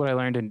what I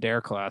learned in Dare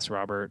class,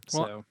 Robert.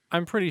 well, So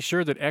I'm pretty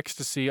sure that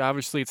ecstasy,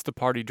 obviously, it's the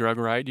party drug,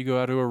 right? You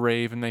go out to a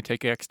rave and they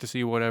take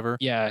ecstasy, whatever.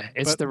 yeah,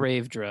 it's But the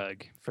rave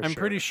drug for I'm sure.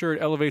 pretty sure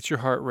it elevates your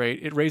heart rate.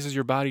 It raises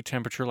your body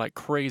temperature like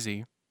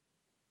crazy.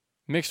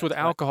 Mixed with That's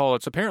what- alcohol,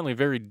 it's apparently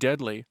very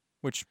deadly,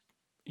 which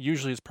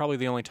usually is probably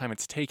the only time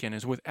it's taken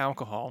is with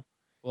alcohol.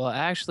 Well,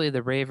 actually,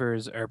 the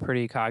ravers are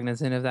pretty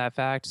cognizant of that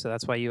fact, so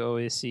that's why you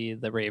always see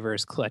the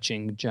ravers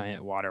clutching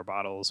giant water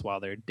bottles while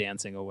they're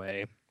dancing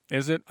away.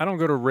 Is it? I don't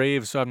go to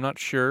raves, so I'm not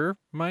sure,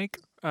 Mike.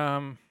 You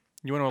want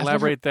to I've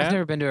elaborate I've that?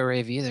 never been to a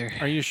rave either.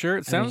 Are you sure?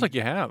 It sounds mean- like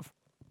you have.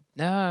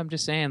 No, I'm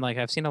just saying, like,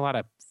 I've seen a lot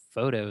of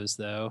photos,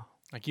 though.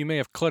 Like you may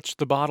have clutched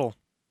the bottle.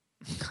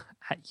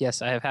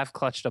 Yes, I have half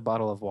clutched a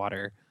bottle of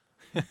water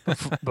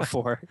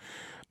before.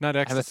 Not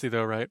ecstasy,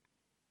 though, right?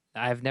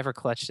 I've never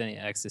clutched any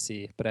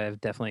ecstasy, but I've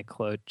definitely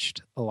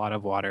clutched a lot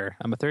of water.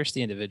 I'm a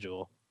thirsty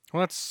individual.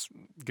 Well, that's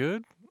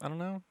good. I don't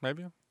know.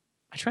 Maybe.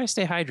 I try to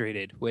stay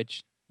hydrated,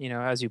 which,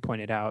 as you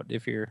pointed out,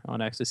 if you're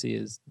on ecstasy,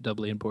 is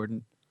doubly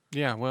important.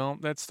 Yeah, well,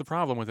 that's the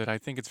problem with it. I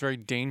think it's very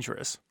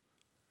dangerous.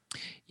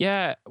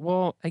 Yeah,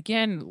 well,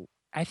 again,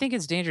 I think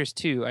it's dangerous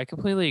too. I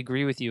completely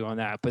agree with you on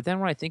that. But then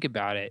when I think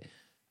about it,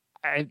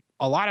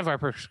 a lot of our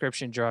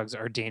prescription drugs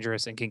are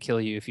dangerous and can kill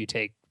you if you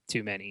take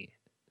too many.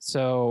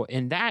 So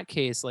in that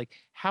case, like,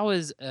 how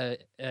is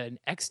an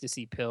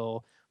ecstasy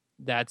pill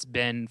that's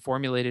been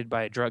formulated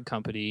by a drug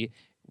company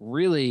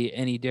really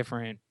any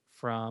different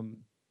from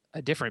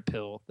a different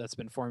pill that's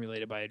been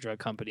formulated by a drug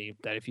company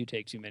that if you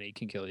take too many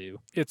can kill you?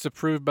 It's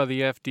approved by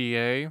the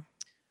FDA.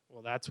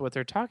 Well, that's what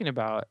they're talking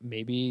about.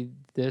 Maybe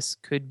this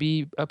could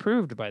be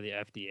approved by the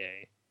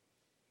FDA.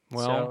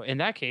 Well, So in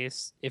that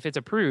case, if it's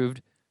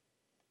approved,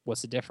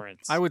 What's the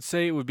difference? I would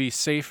say it would be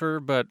safer,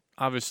 but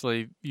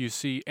obviously you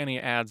see any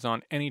ads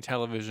on any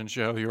television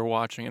show you're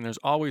watching, and there's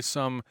always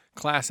some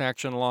class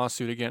action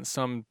lawsuit against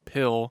some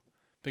pill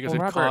because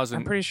Well, it Robert, caused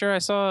I'm pretty sure I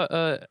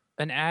saw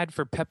an ad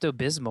for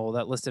Pepto-Bismol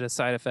that listed a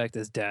side effect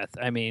as death.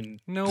 I mean,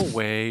 No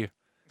way.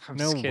 I'm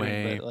No just kidding,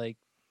 way. but like,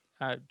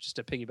 just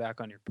to piggyback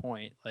on your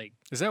point, like,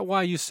 Is that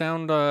why you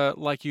sound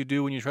like you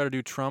do when you try to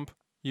do Trump?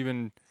 You've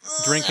been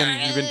drinking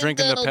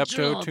the Donald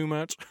Pepto Trump. too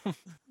much?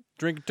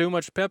 Drinking too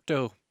much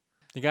Pepto.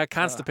 You got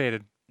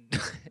constipated.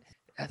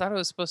 I thought it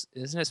was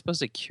isn't it supposed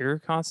to cure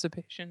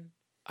constipation?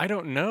 I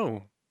don't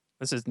know.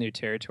 This is new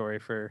territory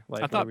for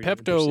like. I thought what we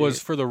never Pepto was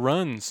pursued. for the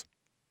runs.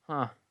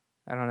 Huh.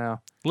 I don't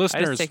know.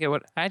 Listeners,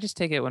 I just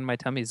take it when my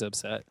tummy's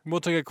upset.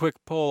 we'll take a quick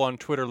poll on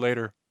Twitter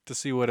later to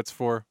see what it's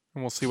for,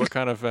 and we'll see what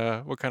kind of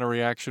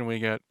reaction we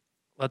get.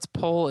 Let's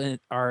poll in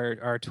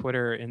our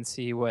Twitter and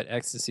see what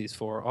ecstasy's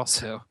for.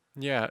 Also,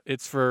 Yeah,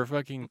 it's for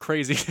fucking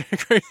crazy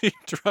crazy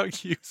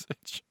drug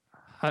usage.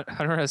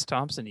 Hunter S.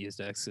 Thompson used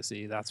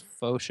ecstasy. That's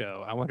faux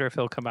show. I wonder if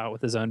he'll come out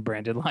with his own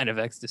branded line of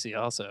ecstasy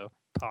also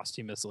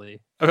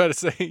posthumously. I'm about to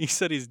say, you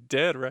said he's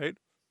dead, right?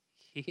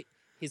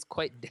 He's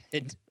quite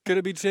dead. Could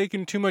it be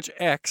taking too much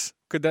X?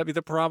 Could that be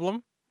the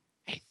problem?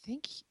 I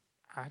think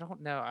I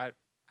don't know.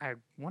 I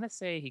want to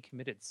say he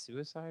committed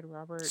suicide,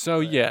 Robert. So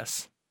but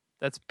yes.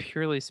 that's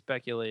purely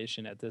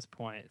speculation at this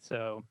point.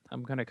 So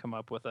I'm going to come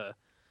up with a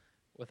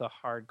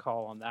hard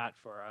call on that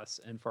for us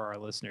and for our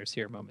listeners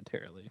here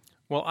momentarily.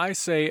 Well, I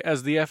say,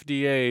 as the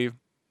FDA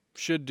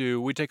should do,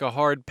 we take a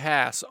hard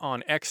pass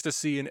on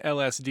ecstasy and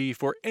LSD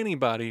for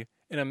anybody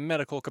in a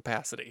medical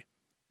capacity.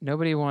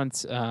 Nobody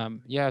wants,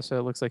 yeah, so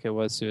it looks like it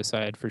was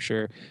suicide for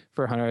sure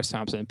for Hunter S.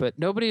 Thompson, but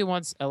nobody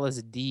wants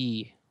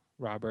LSD,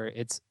 Robert.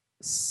 It's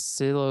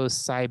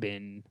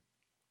psilocybin,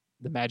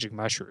 the magic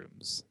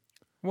mushrooms.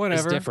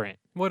 Whatever. It's different.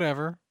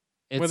 Whatever.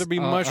 It's, Whether it be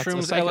it's a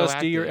mushrooms,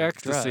 LSD, or psychoactive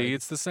ecstasy, drug.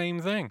 it's the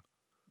same thing.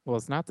 Well,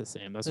 it's not the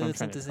same. That's what I'm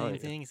trying to tell you.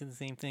 It's the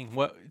same thing.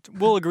 Well,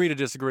 we'll agree to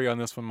disagree on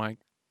this one, Mike.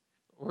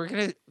 We're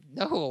gonna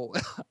no.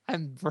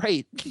 I'm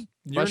right.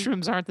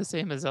 Mushrooms aren't the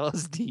same as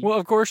LSD. Well,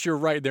 of course you're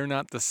right. They're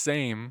not the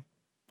same.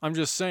 I'm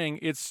just saying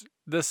it's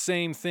the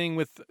same thing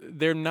with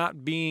there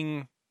not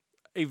being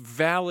a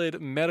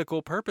valid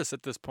medical purpose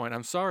at this point.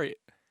 I'm sorry.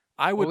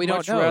 I would we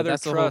much don't know. rather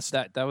That's trust.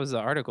 that was the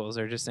articles.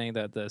 They're just saying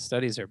that the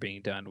studies are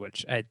being done,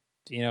 which I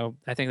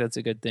think that's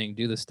a good thing.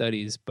 Do the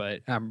studies, but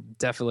I'm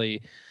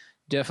definitely,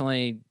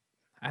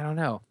 I don't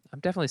know.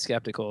 I'm definitely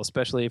skeptical,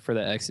 especially for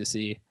the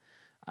ecstasy.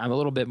 I'm a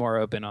little bit more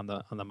open on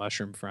the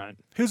mushroom front.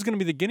 Who's going to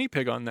be the guinea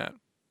pig on that?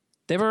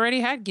 They've already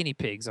had guinea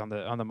pigs on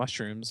the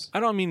mushrooms. I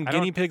don't mean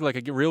guinea pig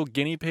like a real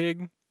guinea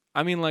pig.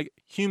 I mean like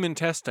human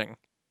testing.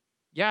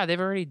 Yeah, they've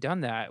already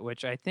done that,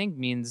 which I think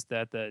means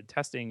that the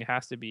testing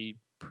has to be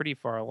pretty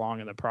far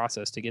along in the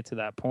process to get to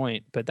that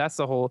point. But that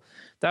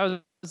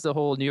was the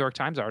whole New York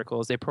Times article.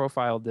 Is they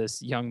profiled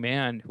this young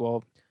man.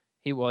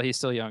 He's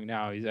still young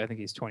now. I think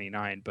he's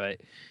 29,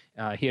 but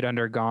he had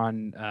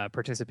undergone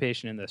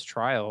participation in this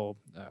trial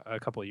a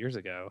couple of years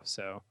ago.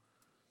 So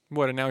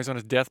what? And now he's on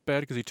his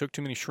deathbed because he took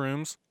too many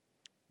shrooms.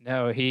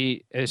 no,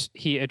 he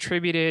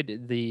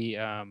attributed the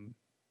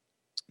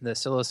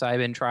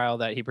psilocybin trial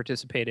that he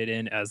participated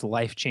in as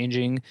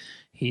life-changing.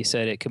 He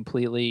said it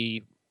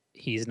completely.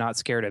 He's not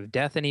scared of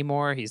death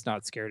anymore. He's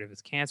not scared of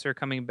his cancer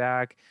coming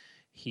back.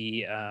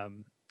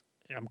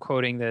 I'm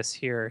quoting this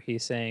here.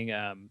 He's saying,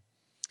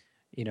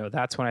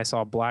 that's when I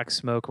saw black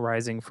smoke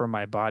rising from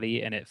my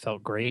body and it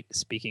felt great.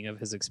 Speaking of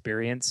his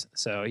experience.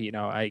 So,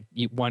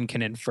 one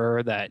can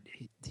infer that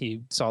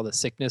he saw the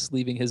sickness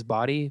leaving his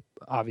body,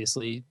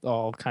 obviously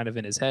all kind of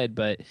in his head,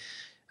 but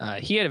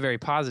he had a very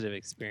positive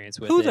experience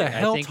with it. Who the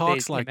hell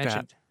talks like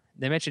that?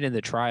 They mentioned in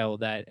the trial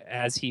that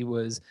as he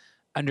was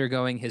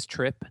undergoing his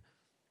trip,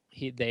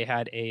 they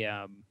had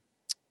a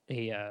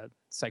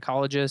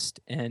psychologist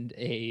and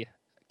a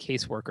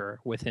caseworker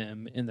with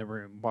him in the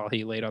room while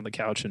he laid on the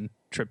couch and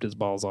tripped his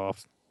balls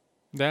off.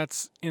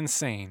 That's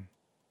insane.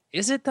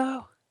 Is it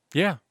though?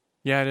 Yeah,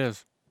 it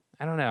is.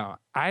 I don't know.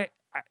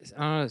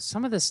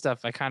 Some of this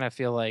stuff I kind of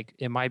feel like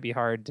it might be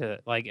hard to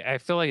like. I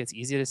feel like it's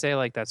easy to say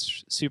like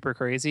that's super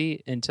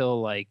crazy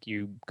until like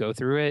you go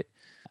through it.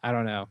 I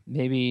don't know.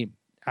 Maybe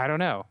I don't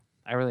know.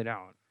 I really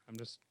don't. I'm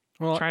just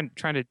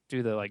trying to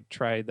do the like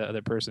try the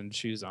other person's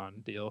shoes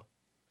on deal.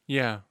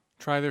 Yeah,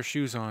 try their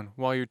shoes on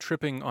while you're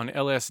tripping on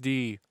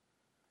LSD.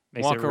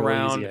 Makes Walk it really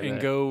around easy, and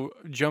go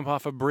jump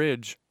off a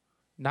bridge.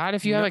 Not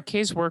if you have a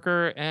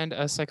caseworker and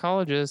a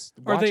psychologist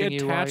watching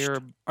you while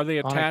you're. Are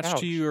they on a attached to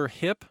couch. your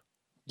hip?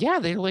 Yeah,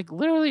 they're like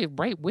literally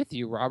right with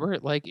you,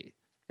 Robert. Like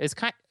it's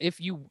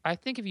I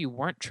think if you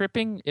weren't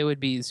tripping, it would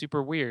be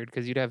super weird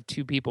because you'd have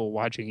two people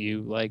watching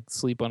you like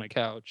sleep on a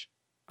couch.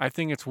 I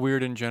think it's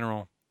weird in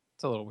general.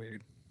 It's a little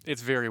weird.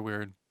 It's very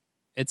weird.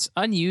 It's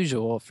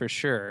unusual for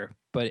sure,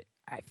 but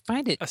I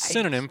find it a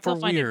synonym for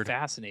weird.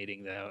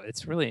 Fascinating though.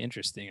 It's really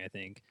interesting, I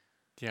think.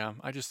 Yeah,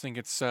 I just think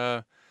it's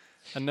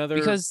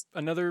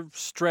another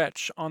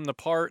stretch on the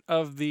part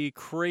of the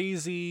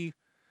crazy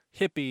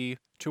hippie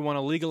to want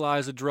to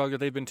legalize a drug that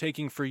they've been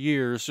taking for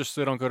years just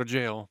so they don't go to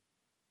jail.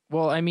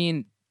 Well, I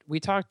mean, we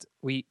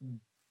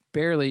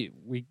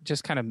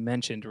just kind of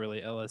mentioned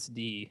really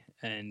LSD,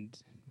 and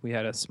we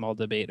had a small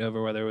debate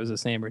over whether it was the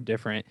same or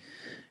different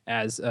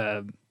as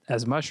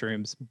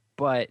mushrooms.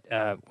 But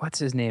what's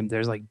his name?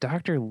 There's like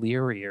Dr.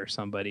 Leary or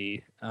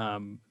somebody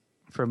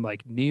from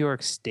like New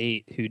York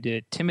State who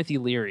did. Timothy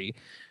Leary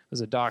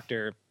was a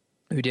doctor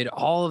who did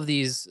all of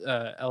these.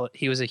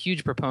 He was a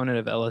huge proponent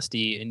of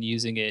LSD and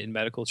using it in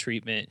medical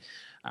treatment.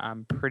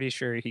 I'm pretty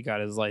sure he got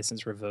his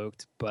license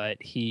revoked, but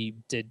he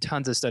did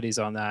tons of studies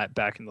on that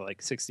back in the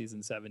like 60s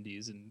and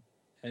 70s,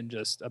 and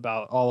just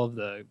about all of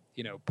the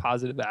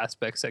positive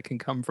aspects that can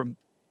come from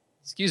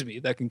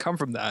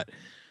that.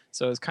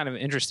 So it's kind of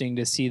interesting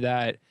to see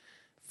that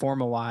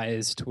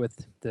formalized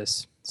with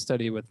this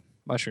study with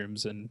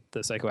mushrooms and the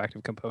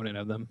psychoactive component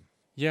of them.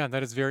 Yeah,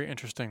 that is very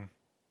interesting,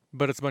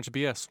 but it's a bunch of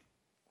BS.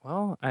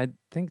 Well, I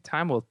think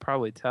time will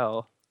probably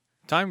tell.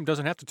 Time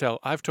doesn't have to tell.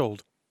 I've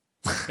told.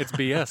 It's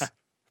BS.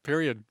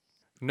 Period.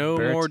 No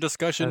Bert more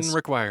discussion has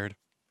required.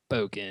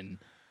 spoken.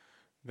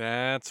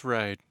 That's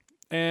right.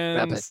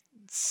 And Rabbit.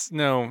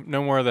 no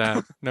more of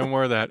that. No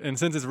more of that. And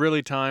since it's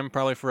really time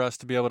probably for us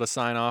to be able to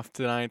sign off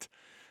tonight,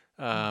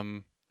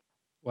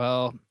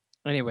 Well,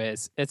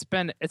 anyways, it's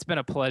been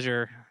a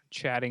pleasure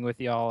chatting with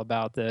y'all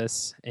about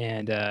this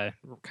and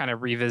kind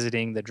of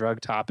revisiting the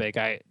drug topic.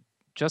 I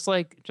just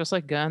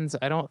like guns,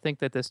 I don't think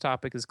that this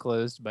topic is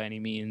closed by any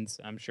means.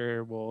 I'm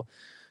sure we'll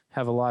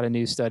have a lot of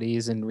new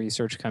studies and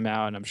research come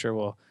out, and I'm sure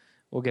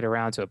we'll get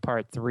around to a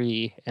part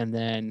 3, and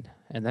then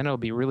it'll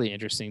be really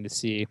interesting to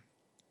see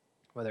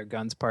whether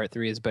Guns Part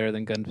 3 is better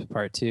than Guns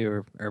Part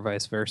 2 or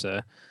vice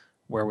versa,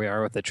 where we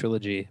are with the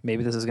trilogy.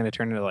 Maybe this is going to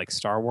turn into like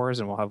Star Wars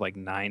and we'll have like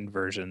 9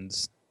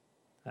 versions.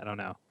 I don't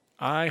know.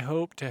 I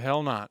hope to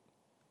hell not.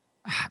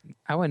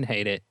 I wouldn't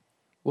hate it.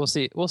 We'll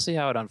see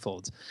how it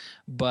unfolds.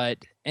 But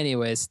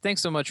anyways,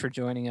 thanks so much for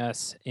joining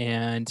us.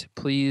 And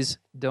please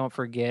don't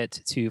forget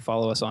to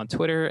follow us on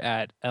Twitter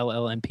at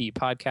LLMP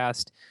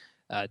Podcast.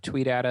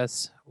 Tweet at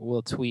us.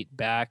 We'll tweet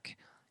back.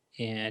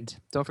 And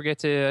don't forget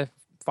to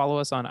follow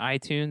us on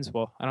iTunes.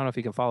 Well, I don't know if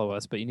you can follow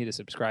us, but you need to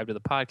subscribe to the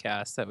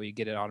podcast. That way you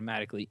get it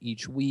automatically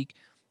each week.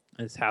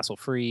 It's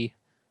hassle-free.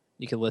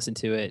 You can listen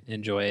to it,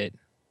 enjoy it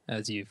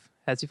as you've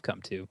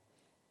come to.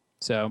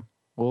 So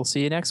we'll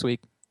see you next week.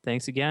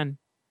 Thanks again.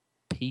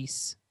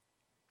 Peace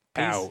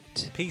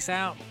out. Peace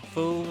out,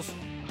 fools.